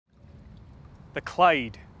The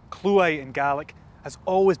Clyde, Clwai in Gaelic, has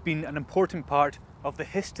always been an important part of the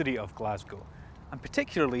history of Glasgow, and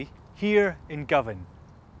particularly here in Govan,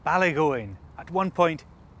 Ballygowan, at one point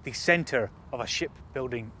the centre of a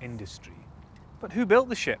shipbuilding industry. But who built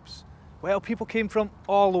the ships? Well, people came from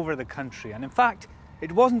all over the country, and in fact,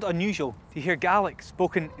 it wasn't unusual to hear Gaelic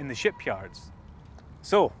spoken in the shipyards.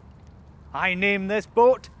 So, I name this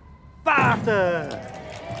boat Bata!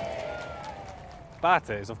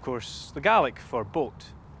 Bata is, of course, the Gaelic for boat.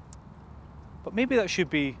 But maybe that should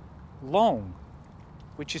be long,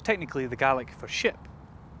 which is technically the Gaelic for ship.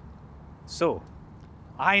 So,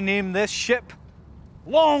 I name this ship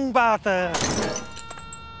Long Bata!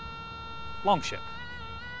 Long ship.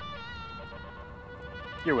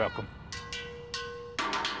 You're welcome.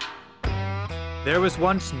 There was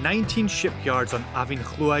once 19 shipyards on Avon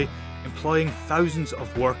Clwai employing thousands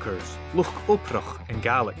of workers, Loch Oprach in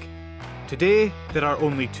Gaelic. Today there are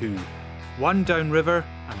only two, one downriver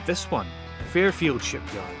and this one, Fairfields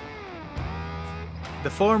Shipyard. The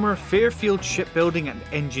former Fairfields Shipbuilding and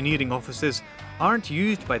Engineering offices aren't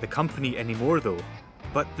used by the company anymore though,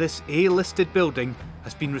 but this A-listed building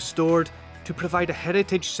has been restored to provide a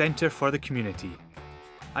heritage centre for the community.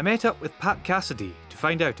 I met up with Pat Cassidy to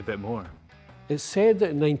find out a bit more. It's said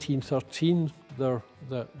that in 1913 there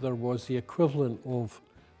was the equivalent of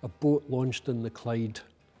a boat launched in the Clyde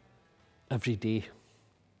every day.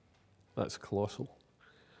 That's colossal.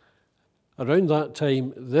 Around that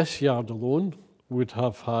time, this yard alone would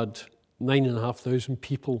have had 9,500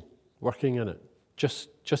 people working in it,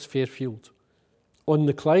 just Fairfield. On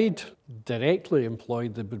the Clyde, directly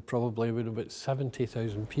employed, there would probably have been about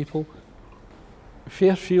 70,000 people.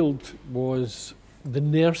 Fairfield was the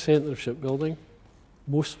nerve centre of shipbuilding.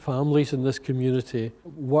 Most families in this community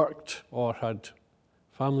worked or had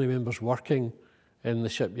family members working in the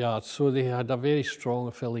shipyard, so they had a very strong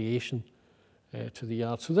affiliation to the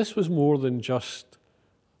yard. So this was more than just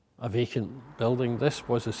a vacant building. This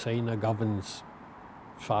was a sign of Govan's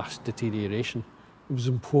fast deterioration. It was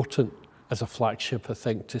important as a flagship, I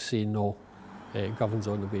think, to say no, Govan's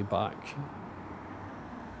on the way back.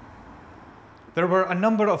 There were a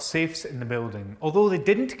number of safes in the building, although they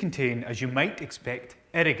didn't contain, as you might expect,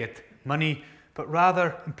 erigate, money, but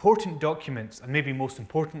rather important documents, and maybe most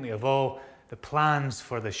importantly of all, the plans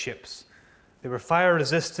for the ships. They were fire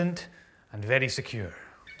resistant and very secure.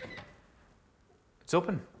 It's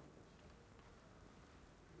open.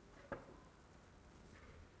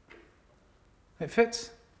 It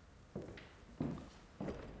fits.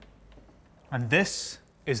 And this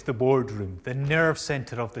is the boardroom, the nerve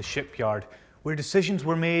centre of the shipyard, where decisions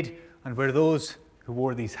were made and where those who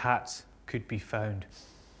wore these hats could be found.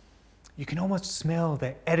 You can almost smell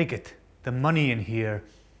the erigate, the money in here.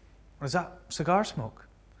 Or is that cigar smoke?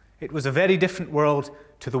 It was a very different world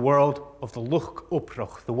to the world of the Loch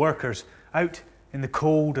Oprach, the workers out in the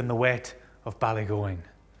cold and the wet of Ballygowan.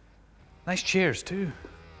 Nice chairs too.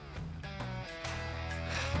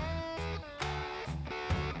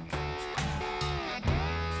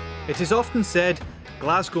 It is often said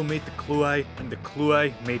Glasgow made the Clwai and the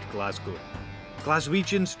Clwai made Glasgow.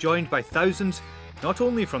 Glaswegians joined by thousands, not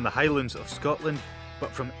only from the Highlands of Scotland, but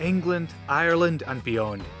from England, Ireland and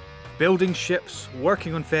beyond, building ships,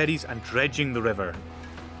 working on ferries and dredging the river.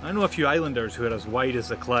 I know a few islanders who are as wide as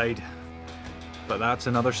the Clyde, but that's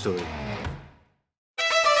another story.